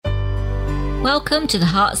Welcome to the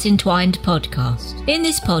Hearts Entwined podcast. In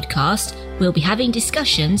this podcast, we'll be having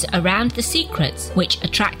discussions around the secrets which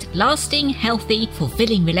attract lasting, healthy,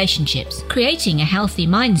 fulfilling relationships, creating a healthy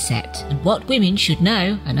mindset, and what women should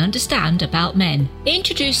know and understand about men.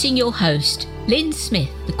 Introducing your host, Lynn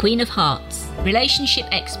Smith, the Queen of Hearts, relationship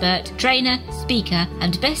expert, trainer, speaker,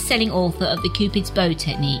 and best-selling author of the Cupid's Bow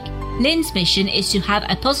Technique. Lynn's mission is to have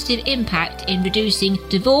a positive impact in reducing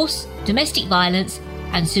divorce, domestic violence,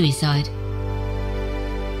 and suicide.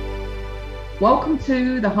 Welcome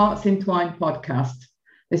to the Hearts Entwined podcast.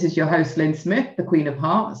 This is your host, Lynn Smith, the Queen of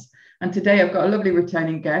Hearts. And today I've got a lovely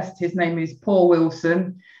returning guest. His name is Paul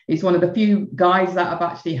Wilson. He's one of the few guys that I've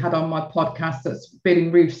actually had on my podcast that's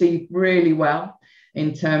been received really well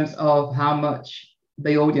in terms of how much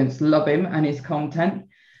the audience love him and his content.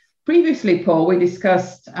 Previously, Paul, we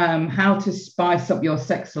discussed how to spice up your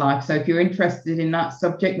sex life. So if you're interested in that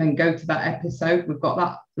subject, then go to that episode. We've got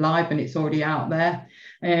that live and it's already out there.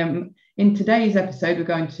 In today's episode, we're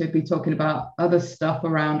going to be talking about other stuff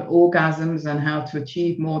around orgasms and how to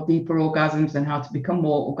achieve more deeper orgasms and how to become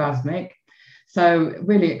more orgasmic. So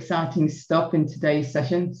really exciting stuff in today's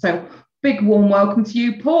session. So big warm welcome to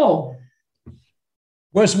you, Paul.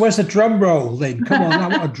 Where's the drum roll, Lynn? Come on, I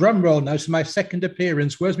want a drum roll now. It's my second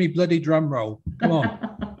appearance. Where's my bloody drum roll? Come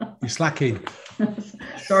on, you're slacking.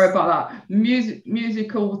 Sorry about that.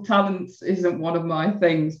 Musical talents isn't one of my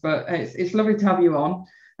things, but it's lovely to have you on.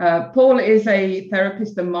 Paul is a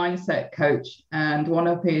therapist and mindset coach, and one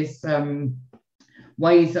of his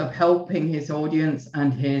ways of helping his audience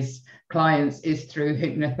and his clients is through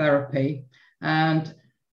hypnotherapy. And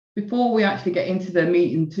before we actually get into the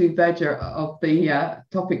meat and two veg of the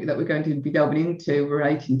topic that we're going to be delving into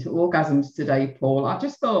relating to orgasms today, Paul, I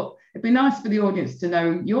just thought it'd be nice for the audience to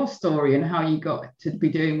know your story and how you got to be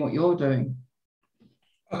doing what you're doing.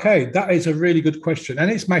 Okay, that is a really good question. And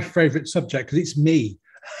it's my favorite subject because it's me.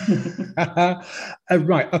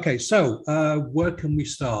 Right. Okay. So where can we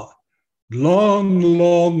start?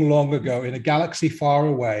 Long ago in a galaxy far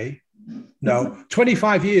away. No,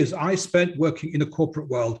 25 years I spent working in a corporate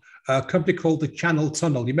world, a company called the Channel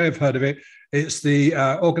Tunnel. You may have heard of it. It's the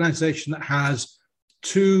organization that has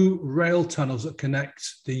two rail tunnels that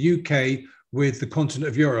connect the UK with the continent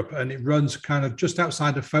of Europe. And it runs kind of just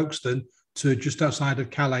outside of Folkestone to just outside of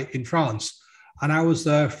Calais in France. And I was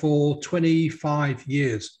there for 25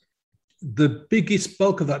 years. The biggest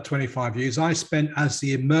bulk of that 25 years I spent as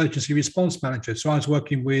the emergency response manager. So I was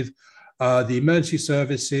working with the emergency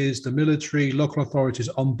services, the military, local authorities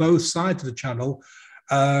on both sides of the channel,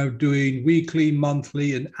 doing weekly,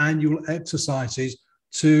 monthly, and annual exercises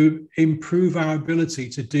to improve our ability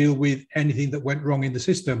to deal with anything that went wrong in the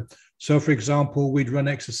system. So, for example, we'd run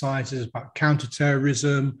exercises about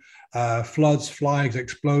counterterrorism, floods, flags,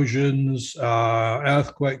 explosions,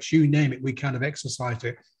 earthquakes, you name it, we kind of exercised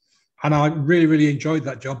it. And I really enjoyed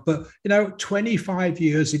that job. But, 25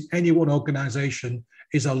 years in any one organization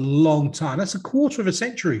is a long time. That's a quarter of a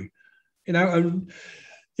century, and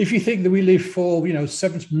if you think that we live for,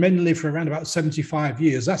 men live for around about 75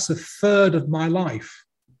 years, that's a third of my life,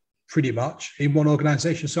 pretty much, in one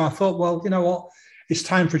organization. So I thought, well, you know what, it's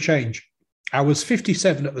time for change. I was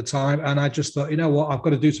 57 at the time, and I just thought, you know what, I've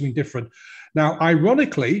got to do something different. Now,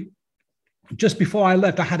 ironically, just before I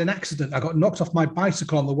left, I had an accident. I got knocked off my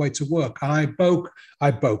bicycle on the way to work, and I broke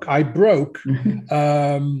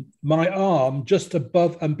my arm just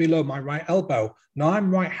above and below my right elbow. Now,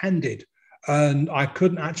 I'm right-handed, and I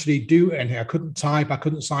couldn't actually do anything. I couldn't type, I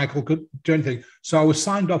couldn't cycle, couldn't do anything. So I was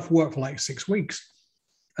signed off work for like 6 weeks.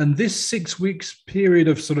 And this 6 weeks period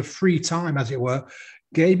of sort of free time, as it were,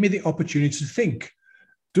 gave me the opportunity to think,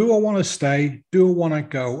 do I want to stay? Do I want to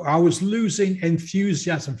go? I was losing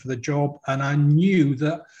enthusiasm for the job, and I knew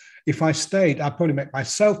that if I stayed, I'd probably make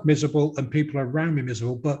myself miserable and people around me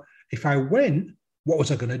miserable. But if I went, what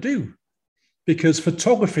was I going to do? Because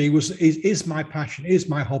photography is my passion, is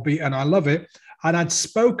my hobby, and I love it. And I'd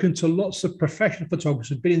spoken to lots of professional photographers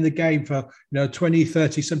who'd been in the game for 20,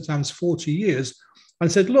 30, sometimes 40 years.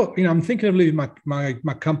 And said, look, I'm thinking of leaving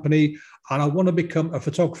my company, and I want to become a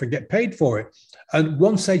photographer and get paid for it. And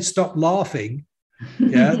once they'd stopped laughing,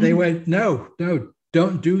 they went, no,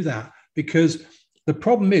 don't do that. Because the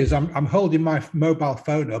problem is I'm holding my mobile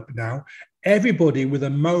phone up now. Everybody with a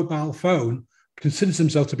mobile phone considers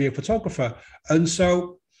themselves to be a photographer. And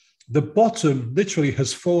so the bottom literally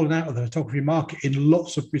has fallen out of the photography market in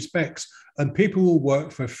lots of respects. And people will work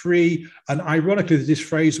for free. And ironically, there's this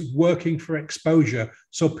phrase, working for exposure.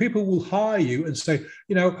 So people will hire you and say,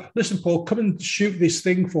 listen, Paul, come and shoot this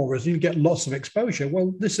thing for us. And you get lots of exposure.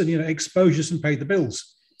 Well, listen, exposure doesn't pay the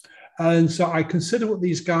bills. And so I considered what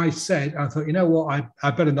these guys said. And I thought, you know what,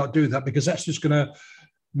 I better not do that, because that's just going to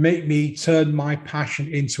make me turn my passion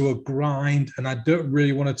into a grind. And I don't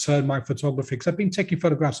really want to turn my photography, because I've been taking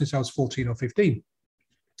photographs since I was 14 or 15.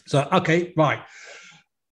 So, okay, right.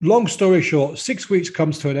 Long story short, 6 weeks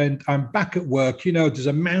comes to an end. I'm back at work. You know, there's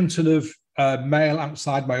a mountain of mail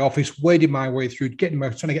outside my office, wading my way through, trying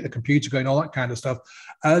to get the computer going, all that kind of stuff.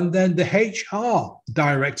 And then the HR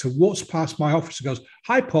director walks past my office and goes,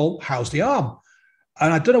 "Hi, Paul, how's the arm?"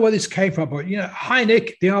 And I don't know where this came from, but, "Hi,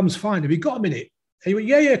 Nick, the arm's fine. Have you got a minute?" And he went,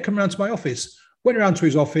 yeah, come around to my office. Went around to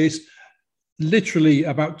his office. Literally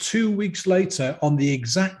about 2 weeks later, on the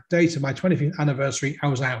exact date of my 25th anniversary, I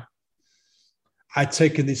was out. I'd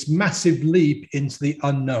taken this massive leap into the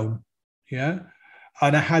unknown, and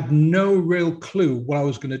I had no real clue what I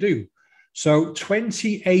was going to do. So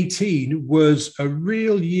 2018 was a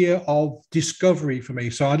real year of discovery for me.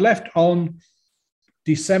 So I left on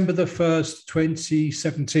December the 1st,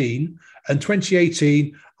 2017, and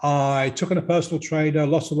 2018, I took on a personal trainer,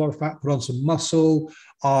 lost a lot of fat, put on some muscle.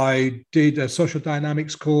 I did a social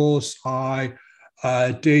dynamics course. I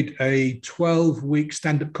did a 12-week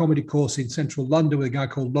stand-up comedy course in central London with a guy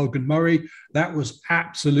called Logan Murray. That was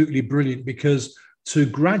absolutely brilliant, because to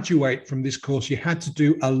graduate from this course, you had to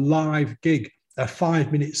do a live gig, a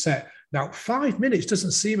 5-minute set. Now, 5 minutes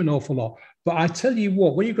doesn't seem an awful lot, but I tell you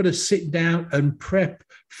what, when you've got to sit down and prep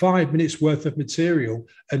 5 minutes worth of material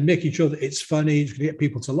and making sure that it's funny, you can get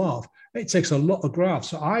people to laugh, it takes a lot of graft.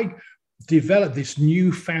 So I developed this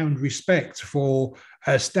newfound respect for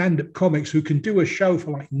stand-up comics who can do a show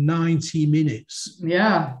for like 90 minutes.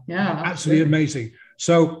 Yeah. Absolutely amazing.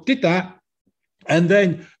 So did that. And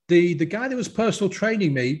then the guy that was personal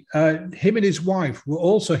training me, him and his wife were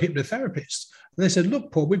also hypnotherapists. And they said,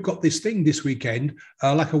 "Look, Paul, we've got this thing this weekend,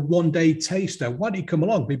 like a one-day taster. Why don't you come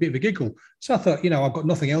along? Be a bit of a giggle." So I thought, I've got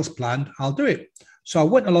nothing else planned. I'll do it. So I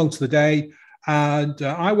went along to the day, and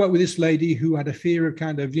I worked with this lady who had a fear of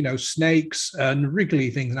kind of, snakes and wriggly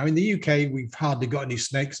things. Now, in the UK, we've hardly got any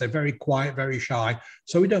snakes. They're very quiet, very shy.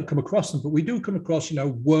 So we don't come across them, but we do come across,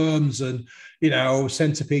 worms and,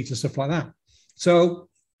 centipedes and stuff like that. So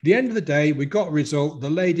the end of the day, we got a result. The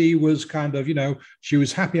lady was kind of, she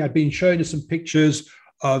was happy. I'd been showing her some pictures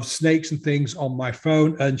of snakes and things on my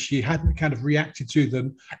phone, and she hadn't kind of reacted to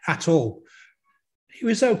them at all. It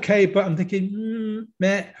was okay, but I'm thinking,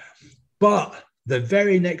 meh. But the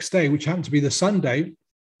very next day, which happened to be the Sunday,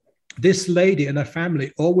 this lady and her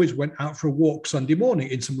family always went out for a walk Sunday morning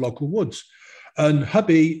in some local woods. And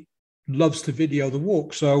hubby loves to video the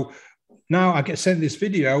walk. So now I get sent this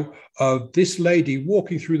video of this lady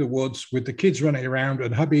walking through the woods with the kids running around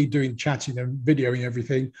and hubby doing chatting and videoing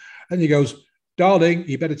everything. And he goes, "Darling,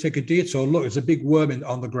 you better take a detour. Look, there's a big worm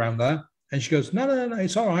on the ground there." And she goes, No,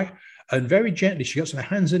 it's all right. And very gently, she gets on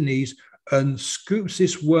her hands and knees and scoops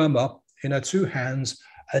this worm up in her two hands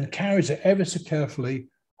and carries it ever so carefully,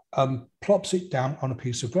 plops it down on a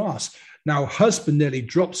piece of grass. Now, husband nearly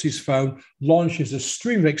drops his phone, launches a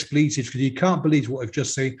stream of expletives because he can't believe what I've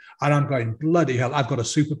just seen. And I'm going, bloody hell, I've got a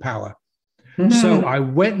superpower. Mm-hmm. So I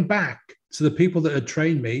went back to the people that had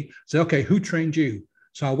trained me, said, "Okay, who trained you?"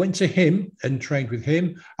 So I went to him and trained with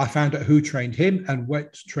him. I found out who trained him and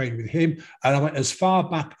went to train with him. And I went as far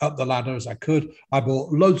back up the ladder as I could. I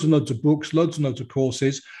bought loads and loads of books, loads and loads of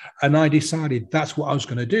courses. And I decided that's what I was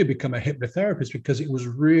going to do, become a hypnotherapist, because it was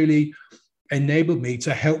really enabled me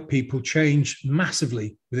to help people change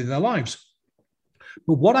massively within their lives.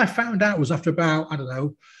 But what I found out was after about,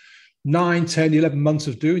 9, 10, 11 months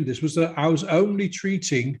of doing this, was that I was only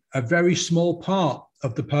treating a very small part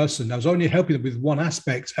of the person. I was only helping them with one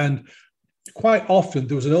aspect. And quite often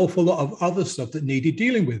there was an awful lot of other stuff that needed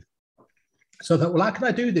dealing with. So I thought, well, how can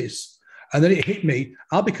I do this? And then it hit me,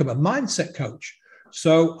 I'll become a mindset coach.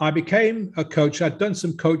 So I became a coach. I'd done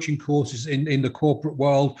some coaching courses in the corporate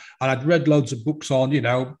world, and I'd read loads of books on,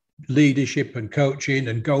 leadership and coaching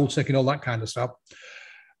and goal setting, all that kind of stuff.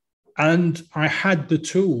 And I had the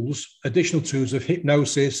tools, additional tools of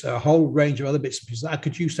hypnosis, a whole range of other bits and pieces that I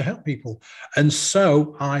could use to help people. And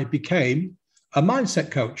so I became a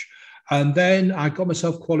mindset coach. And then I got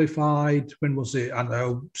myself qualified, when was it?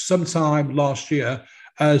 Sometime last year,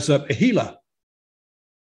 as a healer.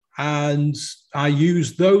 And I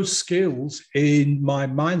use those skills in my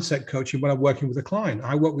mindset coaching when I'm working with a client.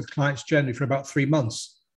 I work with clients generally for about 3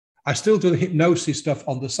 months. I still do the hypnosis stuff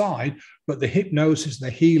on the side, but the hypnosis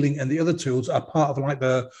and the healing and the other tools are part of like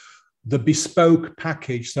the bespoke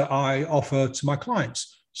package that I offer to my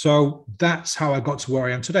clients. So that's how I got to where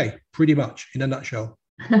I am today, pretty much in a nutshell.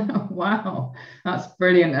 Wow, that's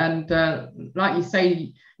brilliant. And like you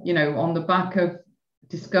say, on the back of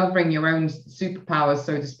discovering your own superpowers,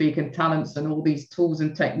 so to speak, and talents, and all these tools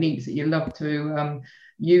and techniques that you love to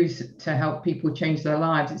use to help people change their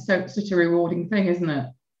lives. It's such a rewarding thing, isn't it?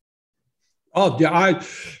 Oh yeah,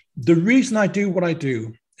 the reason I do what I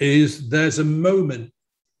do is there's a moment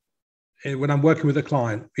when I'm working with a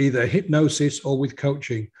client, either hypnosis or with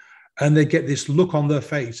coaching, and they get this look on their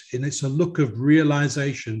face, and it's a look of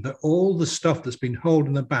realization that all the stuff that's been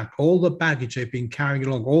holding them back, all the baggage they've been carrying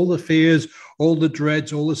along, all the fears, all the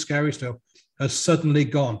dreads, all the scary stuff has suddenly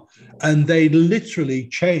gone. And they literally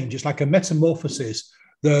change. It's like a metamorphosis.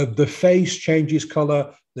 The face changes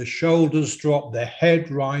color, the shoulders drop, the head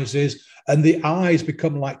rises, and the eyes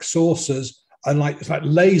become like saucers, and it's like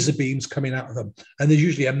laser beams coming out of them. And there's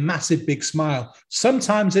usually a massive big smile.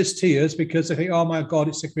 Sometimes it's tears because they think, oh my God,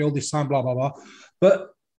 it's taken me all this time, blah, blah, blah.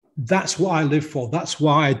 But that's what I live for. That's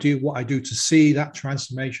why I do what I do, to see that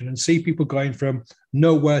transformation and see people going from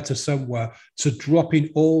nowhere to somewhere, to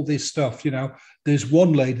dropping all this stuff. You know, there's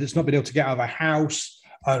one lady that's not been able to get out of a house,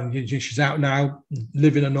 and she's out now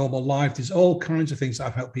living a normal life. There's all kinds of things that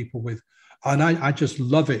I've helped people with. And I just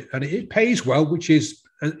love it. And it pays well, which is,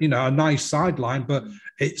 a nice sideline, but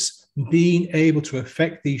it's being able to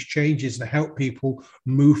affect these changes and help people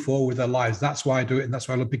move forward with their lives. That's why I do it. And that's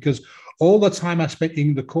why I love it, because all the time I spent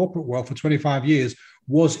in the corporate world for 25 years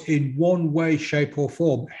was in one way, shape or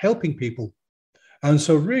form, helping people. And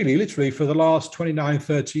so really, literally for the last 29,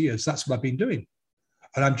 30 years, that's what I've been doing.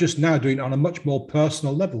 And I'm just now doing it on a much more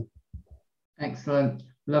personal level. Excellent.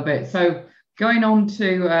 Love it. So going on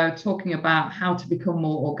to talking about how to become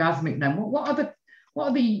more orgasmic then, what are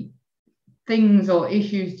the things or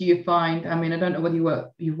issues do you find? I mean, I don't know whether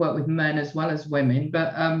you work with men as well as women,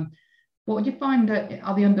 but what would you find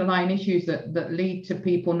are the underlying issues that lead to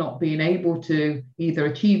people not being able to either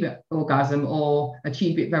achieve orgasm or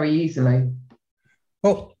achieve it very easily?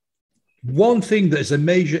 Well, one thing that is a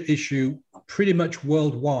major issue pretty much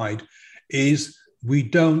worldwide is we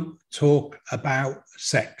don't talk about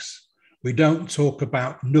sex. We don't talk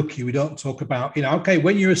about nookie. We don't talk about, okay,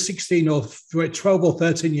 when you're a 16 or 12 or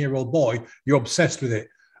 13-year-old boy, you're obsessed with it.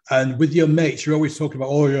 And with your mates, you're always talking about,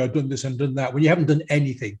 oh, yeah, I've done this and done that, when you haven't done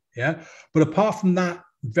anything. Yeah. But apart from that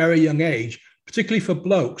very young age, particularly for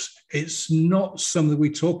blokes, it's not something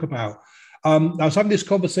we talk about. I was having this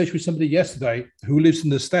conversation with somebody yesterday who lives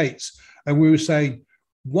in the States, and we were saying,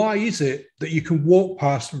 why is it that you can walk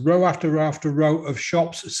past row after row after row of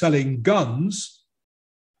shops selling guns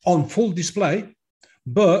on full display,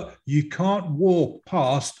 but you can't walk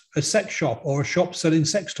past a sex shop or a shop selling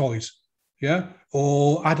sex toys,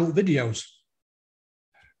 or adult videos?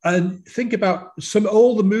 And think about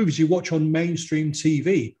all the movies you watch on mainstream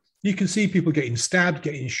TV. You can see people getting stabbed,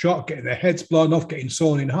 getting shot, getting their heads blown off, getting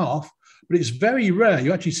sawn in half, but it's very rare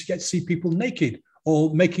you actually get to see people naked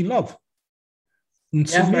or making love. And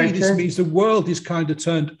to me, this means the world is kind of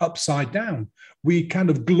turned upside down. We kind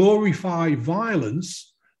of glorify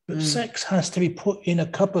violence, but sex has to be put in a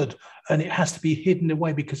cupboard and it has to be hidden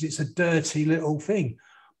away because it's a dirty little thing.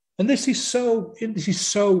 And this is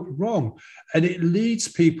so wrong. And it leads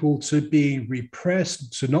people to being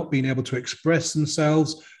repressed, to not being able to express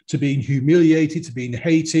themselves, to being humiliated, to being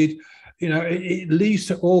hated. It leads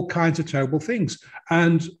to all kinds of terrible things.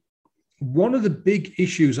 And one of the big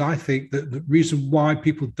issues, I think, that the reason why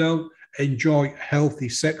people don't enjoy healthy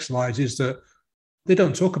sex lives is that they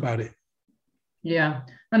don't talk about it. Yeah.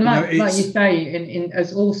 And like you say,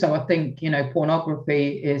 as also, I think,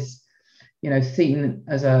 pornography is, seen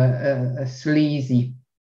as a sleazy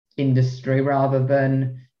industry rather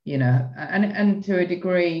than, and to a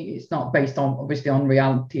degree, it's not based on, obviously, on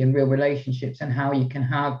reality and real relationships and how you can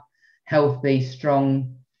have healthy,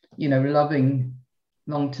 strong, loving,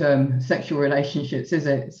 long-term sexual relationships, is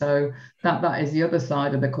it? So that is the other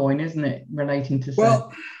side of the coin, isn't it, relating to sex?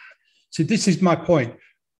 Well, see, this is my point.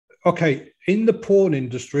 Okay, in the porn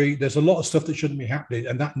industry, there's a lot of stuff that shouldn't be happening,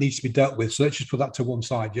 and that needs to be dealt with. So let's just put that to one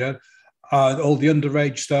side, yeah? All the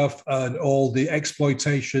underage stuff and all the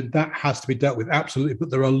exploitation, that has to be dealt with, absolutely. But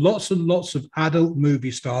there are lots and lots of adult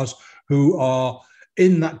movie stars who are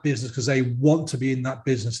in that business because they want to be in that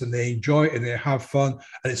business and they enjoy it and they have fun,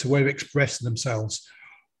 and it's a way of expressing themselves.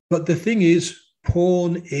 But the thing is,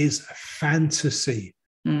 porn is fantasy.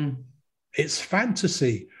 It's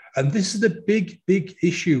fantasy. And this is the big, big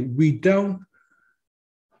issue. We don't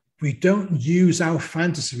use our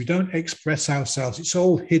fantasy. We don't express ourselves. It's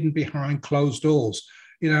all hidden behind closed doors,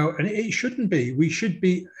 and it shouldn't be. We should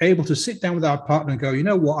be able to sit down with our partner and go, you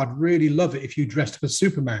know what, I'd really love it if you dressed up as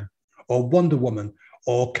Superman or Wonder Woman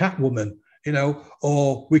or Catwoman,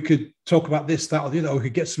 or we could talk about this, that, or the other, or we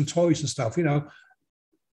could get some toys and stuff,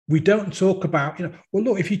 we don't talk about, well,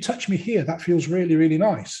 look, if you touch me here, that feels really, really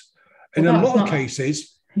nice. In Well, a lot of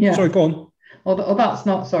cases, yeah. Sorry, go on. Or that's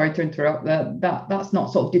not, sorry to interrupt, that's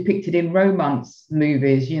not sort of depicted in romance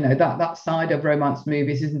movies. That side of romance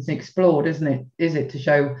movies isn't explored, isn't it? Is it, to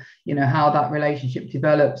show, how that relationship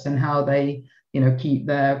develops and how they, keep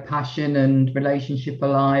their passion and relationship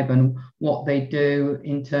alive, and what they do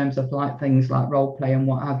in terms of like things like role play and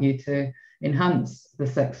what have you to enhance the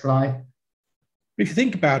sex life. If you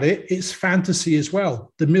think about it, it's fantasy as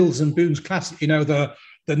well. The Mills and Boons classic,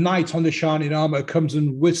 the knight on the shining armor comes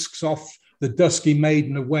and whisks off the dusky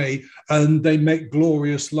maiden away, and they make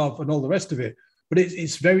glorious love and all the rest of it. But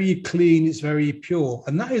it's very clean, it's very pure.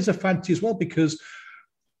 And that is a fantasy as well, because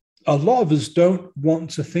a lot of us don't want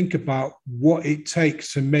to think about what it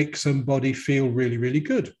takes to make somebody feel really, really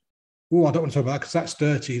good. Oh, I don't want to talk about that because that's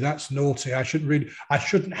dirty, that's naughty. I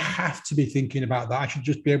shouldn't have to be thinking about that. I should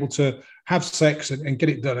just be able to have sex and get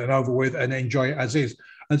it done and over with and enjoy it as is.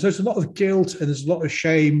 And so there's a lot of guilt and there's a lot of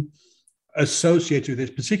shame associated with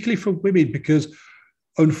this, particularly for women, because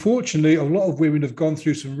unfortunately a lot of women have gone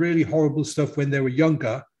through some really horrible stuff when they were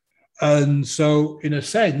younger, and so in a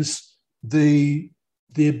sense the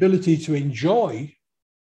ability to enjoy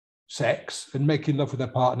sex and making love with their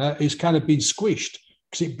partner is kind of been squished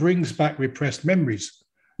because it brings back repressed memories.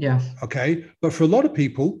 Yeah. Okay, but for a lot of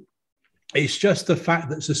people it's just the fact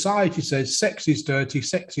that society says sex is dirty,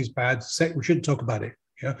 sex is bad, we shouldn't talk about it.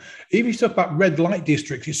 Yeah. Even if you talk about red light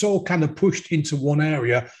districts, it's all kind of pushed into one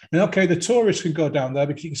area. And okay, the tourists can go down there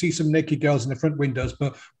because you can see some naked girls in the front windows,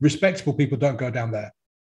 but respectable people don't go down there.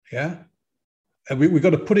 Yeah. And we've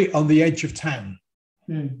got to put it on the edge of town.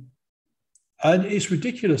 Mm. And it's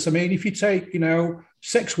ridiculous. I mean, if you take,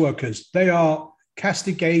 sex workers, they are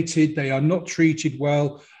castigated, they are not treated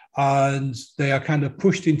well, and they are kind of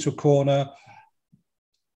pushed into a corner.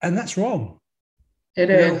 And that's wrong.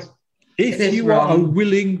 It is. If you are a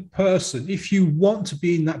willing person, if you want to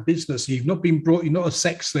be in that business, you've not been brought, you're not a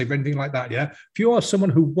sex slave or anything like that, yeah? If you are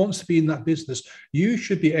someone who wants to be in that business, you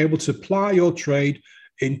should be able to ply your trade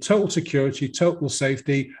in total security, total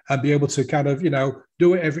safety, and be able to kind of, do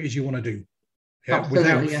whatever it is you want to do,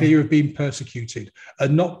 without fear of being persecuted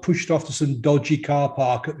and not pushed off to some dodgy car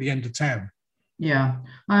park at the end of town. Yeah,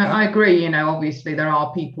 I agree. Obviously there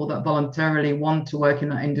are people that voluntarily want to work in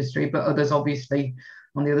that industry, but others obviously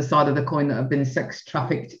on the other side of the coin that have been sex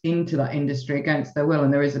trafficked into that industry against their will.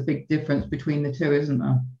 And there is a big difference between the two, isn't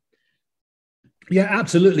there? Yeah,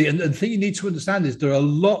 absolutely. And the thing you need to understand is there are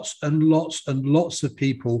lots and lots and lots of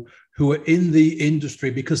people who are in the industry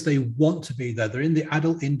because they want to be there. They're in the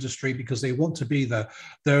adult industry because they want to be there.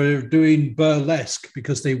 They're doing burlesque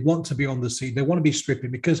because they want to be on the scene. They want to be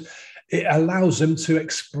stripping because it allows them to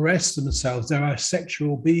express themselves. They are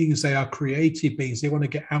sexual beings. They are creative beings. They want to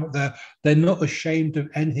get out there. They're not ashamed of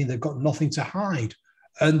anything. They've got nothing to hide.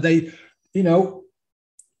 And they,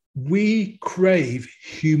 we crave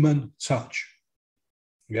human touch.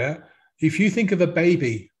 Yeah. If you think of a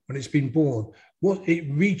baby when it's been born, what it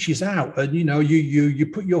reaches out and, you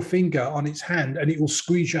put your finger on its hand and it will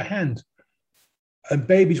squeeze your hand. And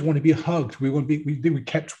babies want to be hugged. We want to be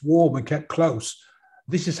kept warm and kept close.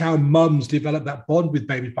 This is how mums develop that bond with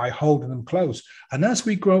babies, by holding them close. And as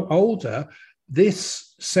we grow older,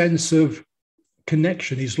 this sense of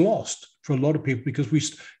connection is lost for a lot of people because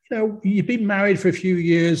you've been married for a few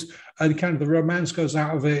years and kind of the romance goes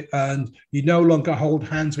out of it and you no longer hold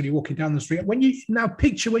hands when you're walking down the street. Now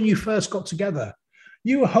picture when you first got together,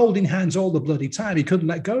 you were holding hands all the bloody time. You couldn't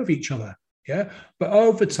let go of each other. Yeah. But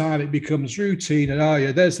over time it becomes routine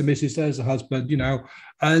and, there's the missus, there's the husband,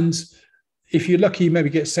 and if you're lucky, you maybe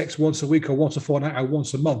get sex once a week or once a fortnight or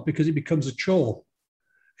once a month because it becomes a chore.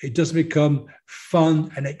 It doesn't become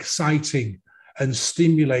fun and exciting and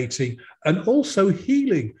stimulating and also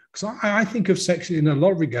healing. Because I think of sex in a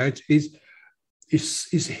lot of regards is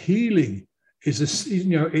healing.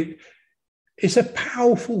 It's a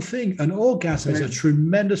powerful thing. An orgasm is a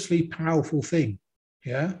tremendously powerful thing.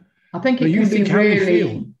 Yeah. I think it can be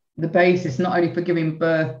really the basis, not only for giving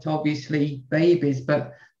birth to obviously babies,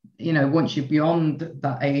 but once you're beyond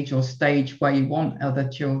that age or stage where you want other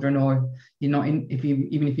children, or even if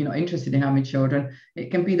you're not interested in having children,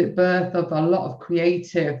 it can be the birth of a lot of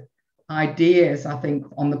creative ideas. I think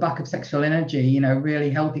on the back of sexual energy,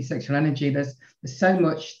 really healthy sexual energy. There's so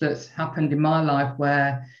much that's happened in my life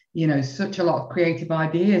where such a lot of creative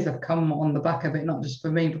ideas have come on the back of it, not just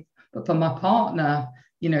for me, but for my partner.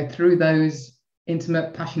 Through those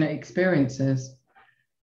intimate, passionate experiences.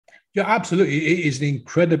 Yeah, absolutely. It is an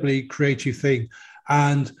incredibly creative thing.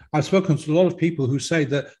 And I've spoken to a lot of people who say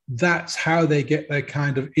that that's how they get their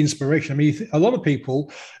kind of inspiration. I mean, a lot of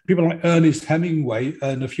people like Ernest Hemingway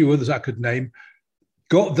and a few others I could name,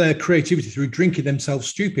 got their creativity through drinking themselves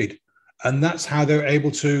stupid. And that's how they're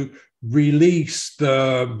able to release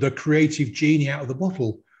the creative genie out of the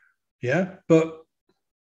bottle. Yeah. But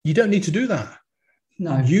you don't need to do that.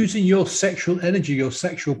 No. Using your sexual energy, your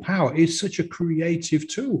sexual power is such a creative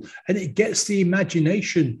tool, and it gets the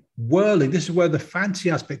imagination whirling. This is where the fantasy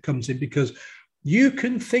aspect comes in, because you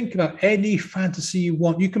can think about any fantasy you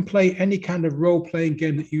want. You can play any kind of role-playing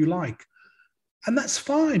game that you like. And that's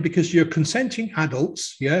fine, because you're consenting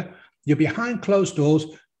adults. Yeah. You're behind closed doors.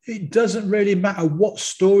 It doesn't really matter what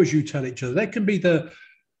stories you tell each other. They can be the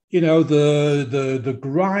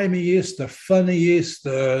grimiest, the funniest,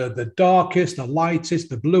 the darkest, the lightest,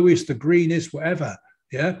 the bluest, the greenest, whatever.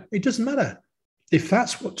 Yeah. It doesn't matter. If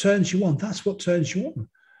that's what turns you on, that's what turns you on,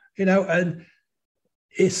 and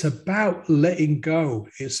it's about letting go.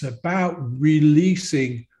 It's about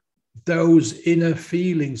releasing those inner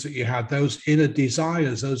feelings that you had, those inner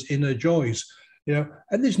desires, those inner joys, and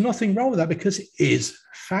there's nothing wrong with that, because it is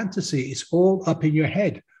fantasy. It's all up in your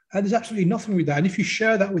head. And there's absolutely nothing with that. And if you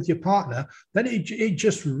share that with your partner, then it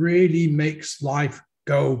just really makes life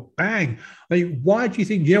go bang. I mean, why do you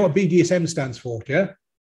think, you know what BDSM stands for? Yeah.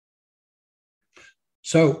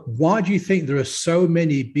 So why do you think there are so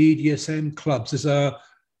many BDSM clubs? There's a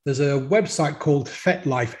website called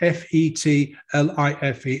FetLife,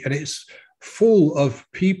 FETLIFE, and it's full of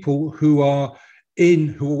people who are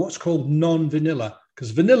what's called non-vanilla.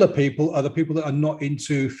 Because vanilla people are the people that are not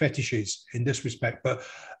into fetishes in this respect. But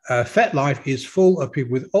FetLife is full of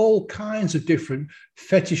people with all kinds of different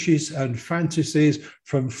fetishes and fantasies,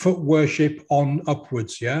 from foot worship on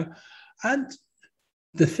upwards. Yeah. And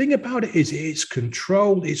the thing about it is it's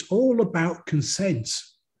controlled. It's all about consent.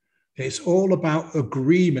 It's all about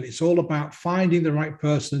agreement. It's all about finding the right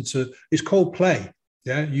person it's called play.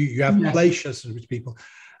 Yeah. You have play sessions with people.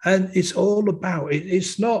 And it's all about it.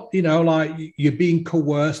 It's not, like you're being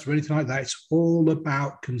coerced or anything like that. It's all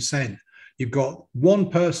about consent. You've got one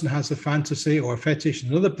person has a fantasy or a fetish,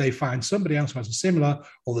 and another, they find somebody else who has a similar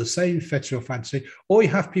or the same fetish or fantasy, or you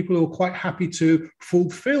have people who are quite happy to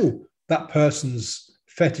fulfill that person's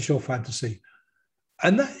fetish or fantasy.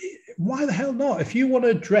 And that, why the hell not? If you want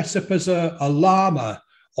to dress up as a llama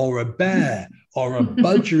or a bear or a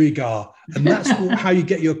budgerigar, and that's how you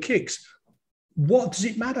get your kicks, what does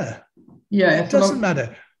it matter? Yeah, it doesn't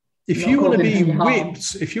matter. If you want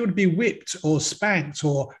to be whipped or spanked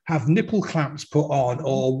or have nipple clamps put on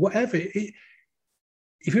or whatever, if you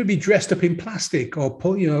want to be dressed up in plastic or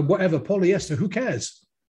whatever, polyester, who cares?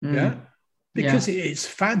 Yeah, because it's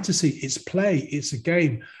fantasy, it's play, it's a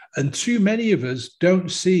game, and too many of us don't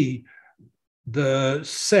see the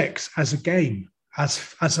sex as a game,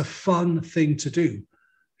 as a fun thing to do.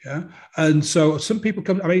 Yeah, and so some people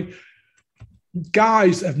come. I mean,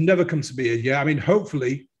 guys have never come to me. Yeah, I mean,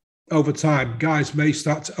 hopefully over time, guys may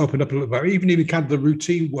start to open up a little bit. Even kind of the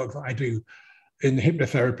routine work that I do in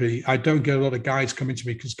hypnotherapy, I don't get a lot of guys coming to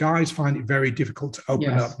me, because guys find it very difficult to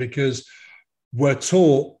open up, because we're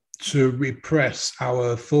taught to repress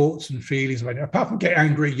our thoughts and feelings. Apart from get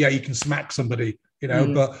angry, you can smack somebody,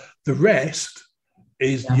 but the rest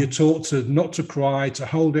is you're taught to not to cry, to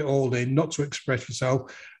hold it all in, not to express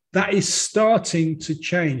yourself. That is starting to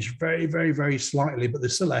change very, very, very slightly, but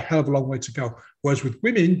there's still a hell of a long way to go. Whereas with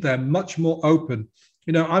women, they're much more open.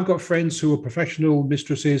 I've got friends who are professional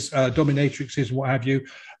mistresses, dominatrixes, and what have you,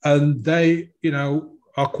 and they,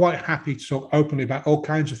 are quite happy to talk openly about all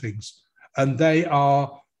kinds of things. And they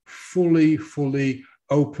are fully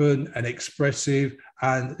open and expressive.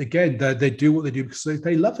 And again, they do what they do because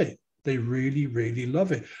they love it. They really, really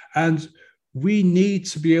love it. And we need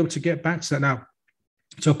to be able to get back to that now.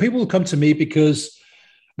 So people will come to me because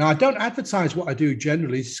now I don't advertise what I do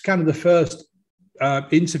generally. It's kind of the first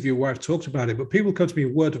interview where I've talked about it, but people come to me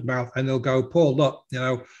word of mouth and they'll go, Paul, look,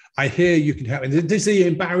 I hear you can help. And there's the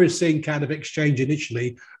embarrassing kind of exchange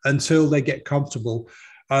initially until they get comfortable.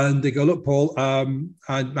 And they go, look, Paul,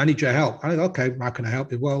 I need your help. I go, okay, how can I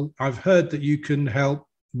help you? Well, I've heard that you can help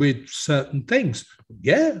with certain things.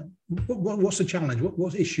 Yeah. What's the challenge?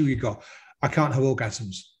 What issue you got? I can't have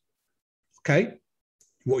orgasms. Okay.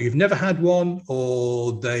 What, you've never had one,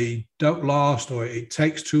 or they don't last, or it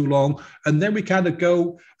takes too long. And then we kind of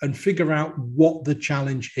go and figure out what the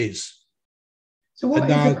challenge is. So is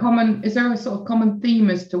there a sort of common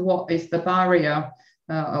theme as to what is the barrier?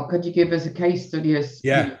 Or could you give us a case study as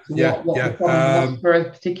to what the problem was for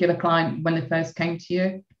a particular client when they first came to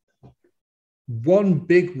you? One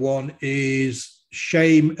big one is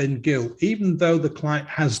shame and guilt. Even though the client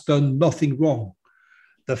has done nothing wrong,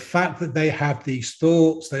 the fact that they have these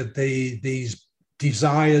thoughts, that these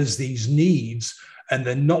desires, these needs, and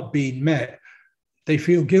they're not being met, they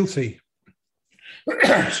feel guilty.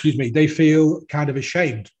 Excuse me, they feel kind of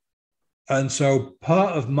ashamed. And so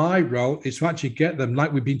part of my role is to actually get them,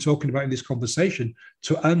 like we've been talking about in this conversation,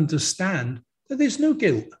 to understand that there's no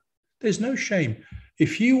guilt, there's no shame.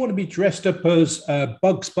 If you want to be dressed up as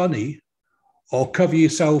Bugs Bunny or cover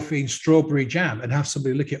yourself in strawberry jam and have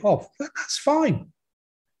somebody lick it off, that's fine.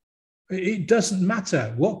 It doesn't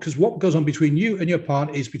matter because what goes on between you and your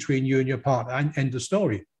partner is between you and your partner, and end of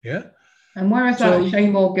story. Yeah. And where does that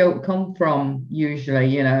shame or guilt come from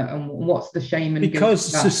usually, and what's the shame and guilt? Because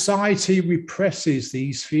society represses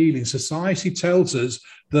these feelings. Society tells us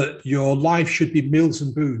that your life should be Mills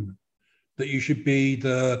and Boon, that you should be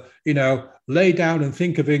lay down and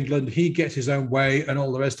think of England, he gets his own way and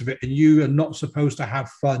all the rest of it. And you are not supposed to have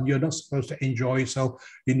fun. You're not supposed to enjoy yourself.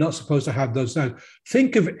 You're not supposed to have those. No.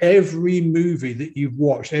 Think of every movie that you've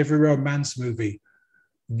watched, every romance movie.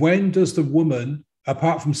 When does the woman,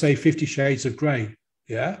 apart from, say, 50 Shades of Grey,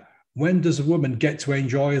 when does a woman get to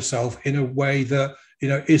enjoy herself in a way that,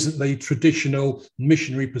 isn't the traditional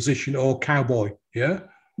missionary position or cowboy? Yeah.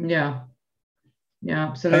 Yeah. Yeah,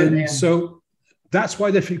 absolutely. And so that's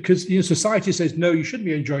why because society says, no, you shouldn't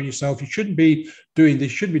be enjoying yourself. You shouldn't be doing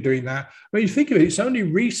this, you shouldn't be doing that. When you think of it, it's only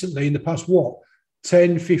recently in the past,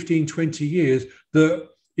 10, 15, 20 years that,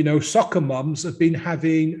 soccer mums have been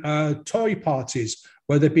having toy parties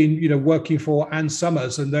where they've been, working for Ann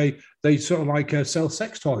Summers, and they sort of like sell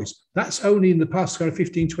sex toys. That's only in the past kind of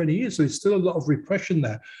 15, 20 years. So there's still a lot of repression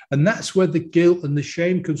there. And that's where the guilt and the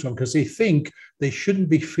shame comes from, because they think they shouldn't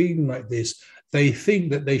be feeling like this. They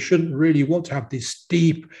think that they shouldn't really want to have this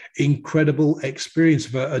deep, incredible experience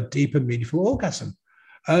of a deep and meaningful orgasm.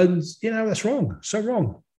 And, that's wrong. So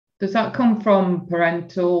wrong. Does that come from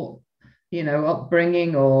parental,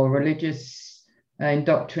 upbringing or religious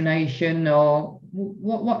indoctrination, or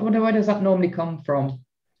where does that normally come from?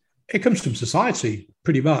 It comes from society,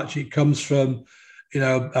 pretty much. It comes from,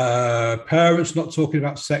 parents not talking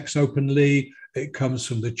about sex openly. It comes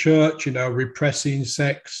from the church, repressing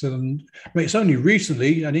sex. And it's only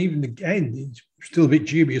recently, and even again, it's still a bit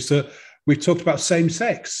dubious, that we've talked about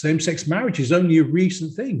same-sex marriage is only a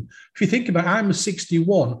recent thing. If you think about it, I'm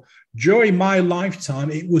 61. During my lifetime,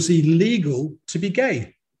 it was illegal to be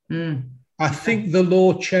gay. I think the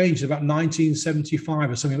law changed about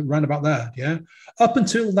 1975 or something around about that. Yeah. Up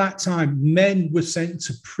until that time, men were sent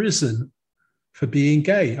to prison for being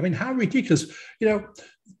gay. I mean, how ridiculous.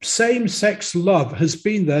 Same-sex love has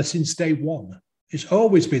been there since day one. It's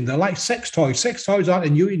always been there. Like sex toys. Sex toys aren't a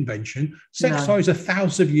new invention. Sex toys are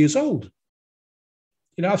thousands of years old.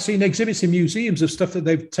 I've seen exhibits in museums of stuff that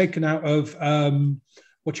they've taken out of, out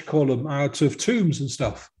of tombs and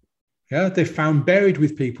stuff. Yeah, they're found buried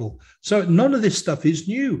with people. So none of this stuff is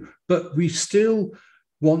new, but we still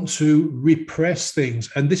want to repress things.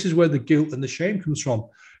 And this is where the guilt and the shame comes from.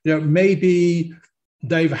 Maybe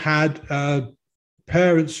they've had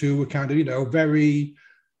parents who were kind of, very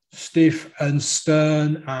stiff and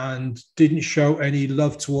stern and didn't show any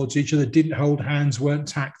love towards each other, didn't hold hands, weren't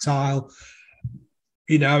tactile.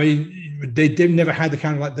 They never had the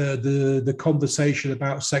kind of like the conversation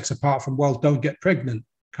about sex apart from, don't get pregnant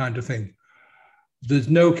kind of thing. There's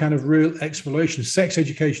no kind of real exploration. Sex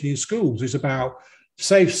education in schools is about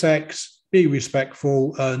safe sex, be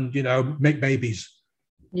respectful, and, make babies.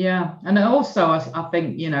 Yeah. And also, I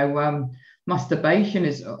think, masturbation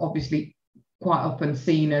is obviously quite often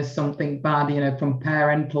seen as something bad, from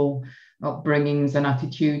parental upbringings and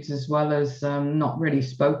attitudes, as well as not really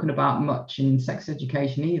spoken about much in sex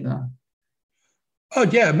education either. Oh,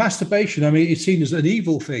 yeah, masturbation. I mean, it's seen as an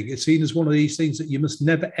evil thing. It's seen as one of these things that you must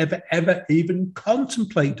never, ever, ever even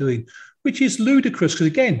contemplate doing, which is ludicrous. Because,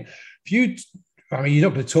 again, you're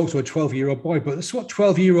not going to talk to a 12-year-old boy, but that's what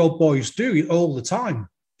 12-year-old boys do all the time,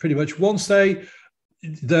 pretty much. Once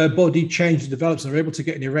their body changes, develops, and they're able to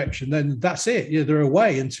get an erection, then that's it. They're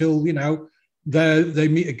away until, they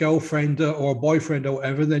meet a girlfriend or a boyfriend or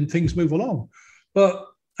whatever, then things move along.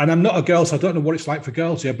 And I'm not a girl, so I don't know what it's like for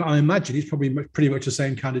girls here, but I imagine it's probably pretty much the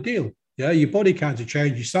same kind of deal. Yeah, your body kind of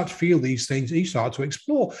changes, you start to feel these things, and you start to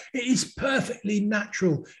explore. It is perfectly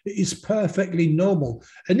natural. It is perfectly normal.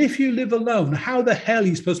 And if you live alone, how the hell are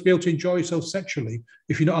you supposed to be able to enjoy yourself sexually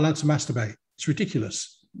if you're not allowed to masturbate? It's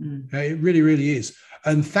ridiculous. It really, really is.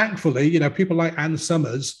 And thankfully, people like Ann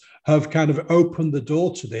Summers have kind of opened the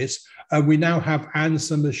door to this. And we now have Ann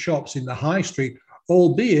Summers shops in the high street,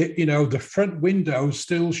 albeit, the front windows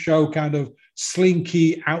still show kind of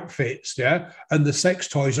slinky outfits, yeah? And the sex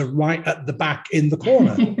toys are right at the back in the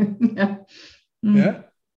corner. Yeah.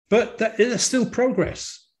 But there's still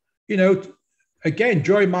progress. again,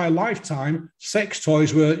 during my lifetime, sex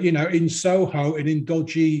toys were, in Soho and in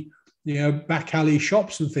dodgy, back alley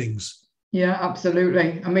shops and things. Yeah,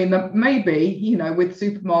 absolutely. I mean, maybe, with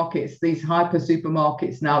supermarkets, these hyper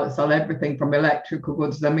supermarkets now that sell everything from electrical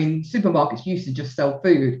goods. I mean, supermarkets used to just sell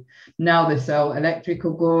food. Now they sell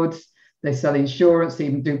electrical goods, they sell insurance, they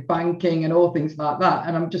even do banking and all things like that.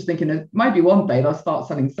 And I'm just thinking that maybe one day they'll start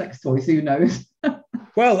selling sex toys, who knows?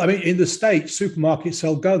 Well, I mean, in the States, supermarkets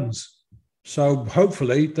sell guns. So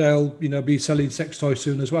hopefully they'll, be selling sex toys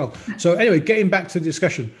soon as well. So anyway, getting back to the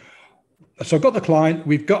discussion. So I've got the client,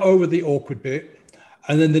 we've got over the awkward bit.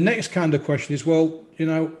 And then the next kind of question is, well,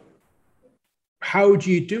 how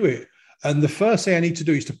do you do it? And the first thing I need to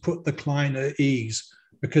do is to put the client at ease,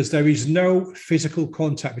 because there is no physical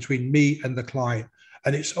contact between me and the client.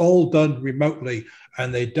 And it's all done remotely,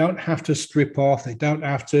 and they don't have to strip off. They don't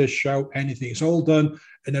have to show anything. It's all done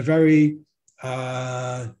in a very,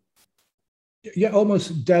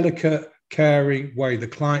 almost delicate, caring way. The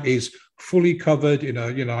client is fully covered,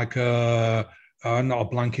 like not a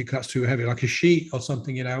blanket, that's too heavy, like a sheet or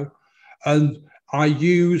something, And I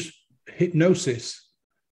use hypnosis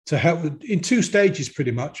to help in two stages,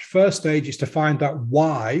 pretty much. First stage is to find out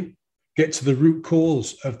why, get to the root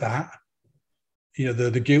cause of that,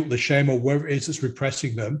 the guilt, the shame, or whatever it is that's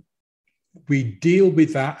repressing them. We deal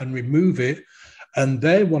with that and remove it. And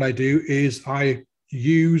then what I do is I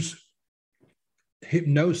use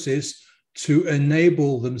hypnosis to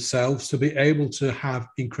enable themselves to be able to have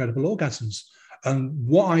incredible orgasms. And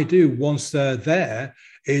what I do once they're there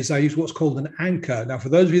is I use what's called an anchor. Now, for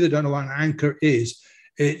those of you that don't know what an anchor is,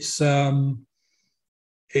 it's a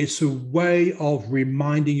way of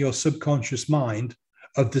reminding your subconscious mind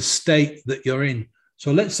of the state that you're in.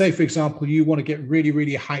 So let's say, for example, you want to get really,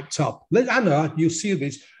 really hyped up. I know you'll see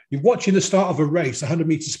this. You're watching the start of a race, a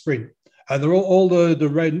 100-meter sprint. And they're all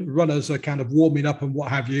the runners are kind of warming up and what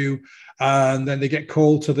have you. And then they get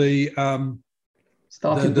called to the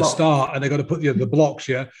start, and they've got to put the blocks.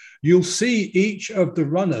 Yeah, you'll see each of the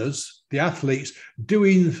runners, the athletes,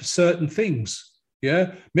 doing certain things.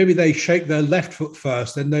 Yeah, maybe they shake their left foot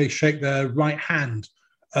first, then they shake their right hand,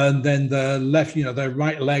 and then their left, their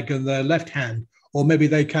right leg and their left hand. Or maybe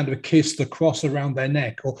they kind of kiss the cross around their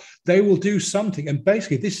neck, or they will do something. And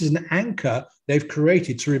basically, this is an anchor they've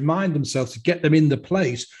created to remind themselves, to get them in the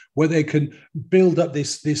place where they can build up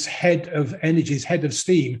this head of energy, this head of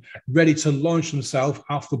steam, ready to launch themselves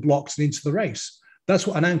off the blocks and into the race. That's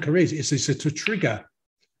what an anchor is. It's a trigger,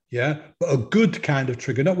 yeah, but a good kind of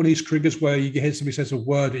trigger, not one of these triggers where you hear somebody says a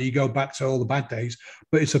word and you go back to all the bad days,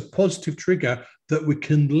 but it's a positive trigger that we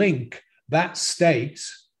can link that state,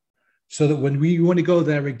 so that when we want to go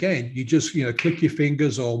there again, you just, click your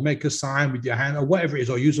fingers or make a sign with your hand or whatever it is,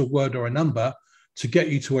 or use a word or a number to get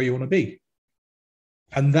you to where you want to be.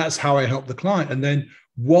 And that's how I help the client. And then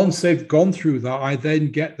once they've gone through that, I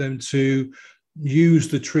then get them to use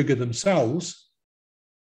the trigger themselves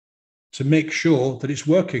to make sure that it's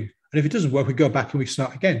working. And if it doesn't work, we go back and we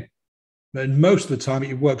start again. And most of the time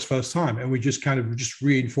it works first time, and we just kind of just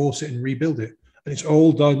reinforce it and rebuild it. And it's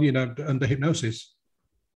all done, under hypnosis.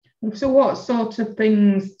 So what sort of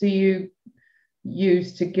things do you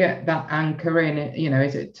use to get that anchor in?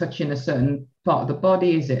 Is it touching a certain part of the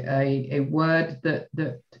body? Is it a word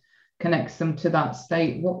that connects them to that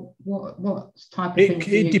state? What type of things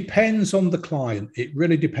do you... It depends on the client. It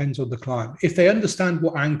really depends on the client. If they understand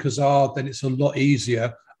what anchors are, then it's a lot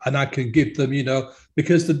easier. And I can give them,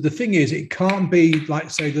 because the thing is, it can't be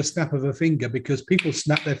like, say, the snap of a finger, because people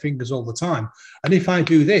snap their fingers all the time. And if I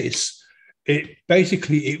do this,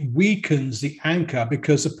 it weakens the anchor,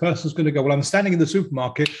 because the person's going to go, well, I'm standing in the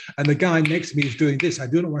supermarket and the guy next to me is doing this. I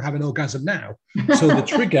do not want to have an orgasm now. So the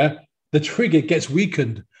trigger gets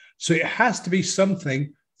weakened. So it has to be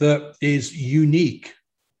something that is unique.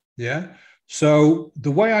 Yeah. So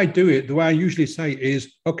the way I do it, the way I usually say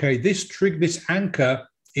is, okay, this anchor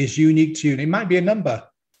is unique to you. And it might be a number.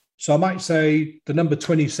 So I might say the number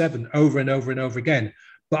 27 over and over and over again,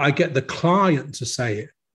 but I get the client to say it.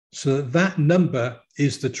 So that number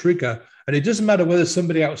is the trigger. And it doesn't matter whether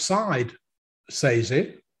somebody outside says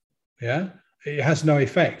it. Yeah, it has no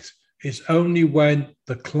effect. It's only when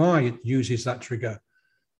the client uses that trigger.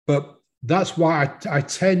 But that's why I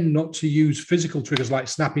tend not to use physical triggers like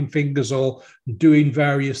snapping fingers or doing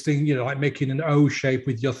various things, like making an O shape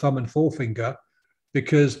with your thumb and forefinger,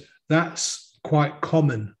 because that's quite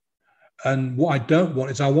common. And what I don't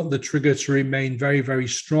want is I want the trigger to remain very, very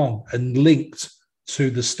strong and linked to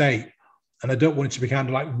the state. And I don't want it to be kind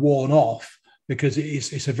of like worn off, because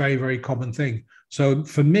it's a very, very common thing. So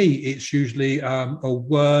for me, it's usually a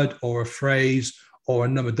word or a phrase or a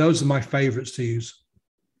number. Those are my favorites to use.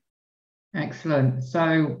 Excellent.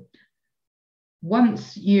 So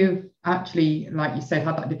once you've actually, like you said,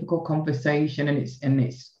 had that difficult conversation and it's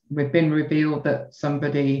been revealed that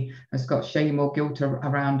somebody has got shame or guilt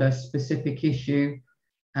around a specific issue,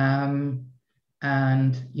 and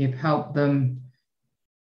you've helped them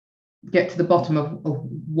get to the bottom of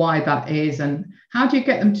why that is, and how do you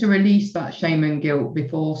get them to release that shame and guilt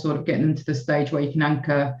before sort of getting them to the stage where you can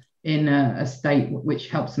anchor in a state which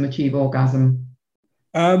helps them achieve orgasm?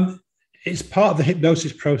 It's part of the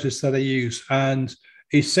hypnosis process that I use, and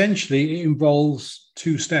essentially it involves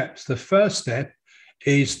 2 steps. The first step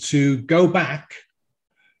is to go back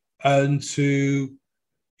and to,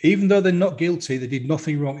 even though they're not guilty, they did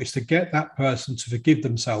nothing wrong, is to get that person to forgive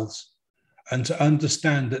themselves and to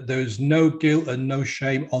understand that there is no guilt and no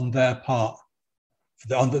shame on their part,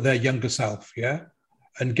 under their younger self, yeah?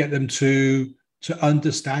 And get them to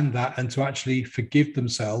understand that and to actually forgive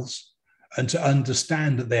themselves and to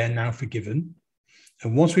understand that they are now forgiven.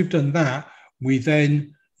 And once we've done that, we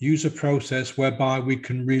then use a process whereby we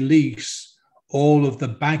can release all of the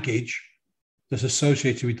baggage that's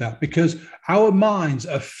associated with that, because our minds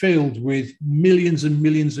are filled with millions and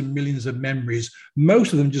millions and millions of memories,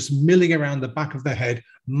 most of them just milling around the back of the head,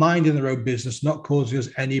 minding their own business, not causing us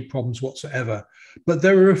any problems whatsoever. But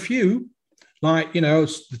there are a few, like,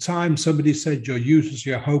 the time somebody said you're useless,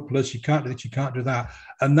 you're hopeless, you can't do this, you can't do that.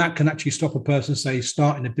 And that can actually stop a person, say,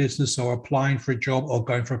 starting a business or applying for a job or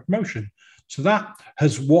going for a promotion. So that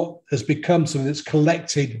has become something that's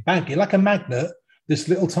collected baggage, like a magnet. This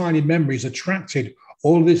little tiny memory has attracted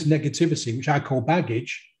all of this negativity, which I call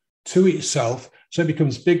baggage, to itself. So it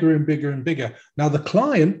becomes bigger and bigger and bigger. Now, the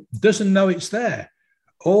client doesn't know it's there.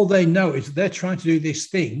 All they know is they're trying to do this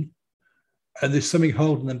thing and there's something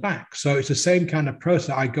holding them back. So it's the same kind of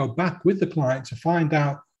process. I go back with the client to find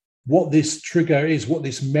out what this trigger is, what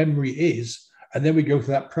this memory is, and then we go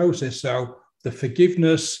through that process. So the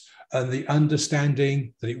forgiveness and the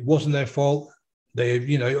understanding that it wasn't their fault, they're,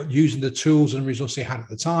 using the tools and resources they had at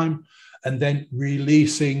the time, and then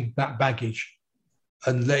releasing that baggage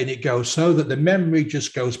and letting it go so that the memory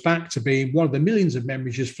just goes back to being one of the millions of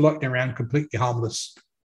memories just floating around completely harmless.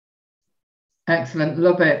 Excellent.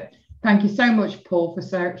 Love it. Thank you so much, Paul, for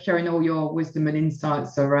sharing all your wisdom and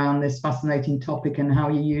insights around this fascinating topic and how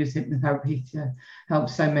you use hypnotherapy to help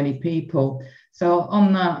so many people. So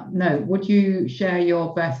on that note, would you share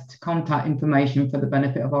your best contact information for the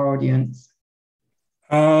benefit of our audience?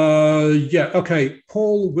 Okay.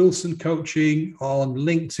 Paul Wilson Coaching on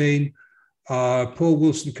LinkedIn, Paul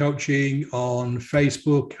Wilson Coaching on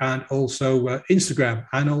Facebook, and also Instagram,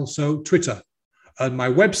 and also Twitter. And my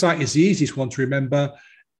website is the easiest one to remember,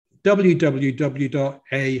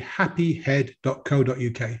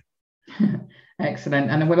 www.ahappyhead.co.uk.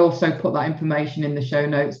 Excellent. And we'll also put that information in the show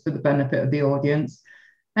notes for the benefit of the audience.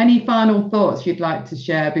 Any final thoughts you'd like to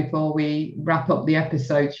share before we wrap up the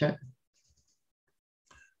episode?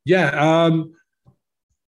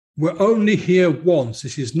 We're only here once.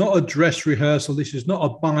 This is not a dress rehearsal. This is not a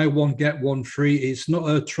buy one, get one free. It's not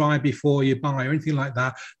a try before you buy or anything like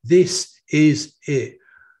that. This is it.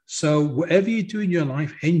 So whatever you do in your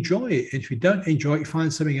life, enjoy it. And if you don't enjoy it,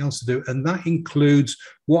 find something else to do. And that includes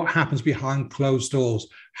what happens behind closed doors.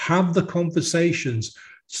 Have the conversations.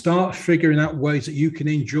 Start figuring out ways that you can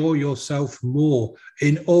enjoy yourself more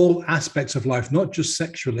in all aspects of life, not just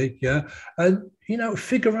sexually. Yeah. And,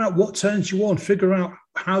 figure out what turns you on, figure out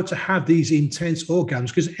how to have these intense orgasms,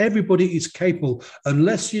 because everybody is capable,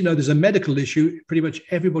 unless, there's a medical issue, pretty much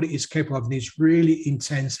everybody is capable of these really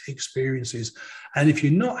intense experiences. And if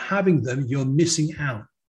you're not having them, you're missing out.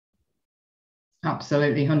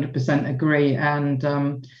 Absolutely, 100% agree. And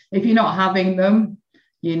if you're not having them,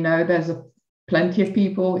 there's plenty of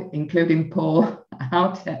people, including Paul,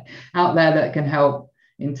 out there that can help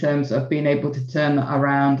in terms of being able to turn that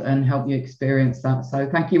around and help you experience that. So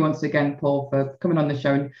thank you once again, Paul, for coming on the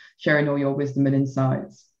show and sharing all your wisdom and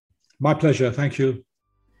insights. My pleasure. Thank you.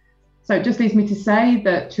 So it just leaves me to say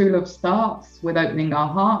that true love starts with opening our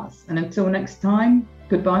hearts. And until next time,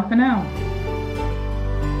 goodbye for now.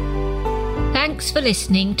 Thanks for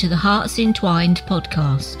listening to the Hearts Entwined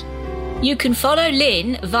podcast. You can follow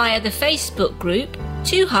Lynn via the Facebook group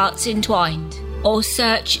Two Hearts Entwined, or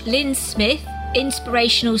search Lynn Smith,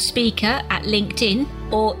 inspirational speaker, at LinkedIn,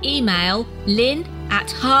 or email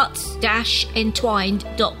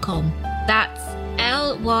lynn@hearts-entwined.com. That's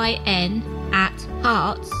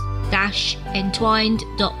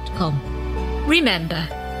LYN@hearts-entwined.com. Remember,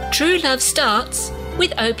 true love starts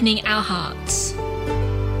with opening our hearts.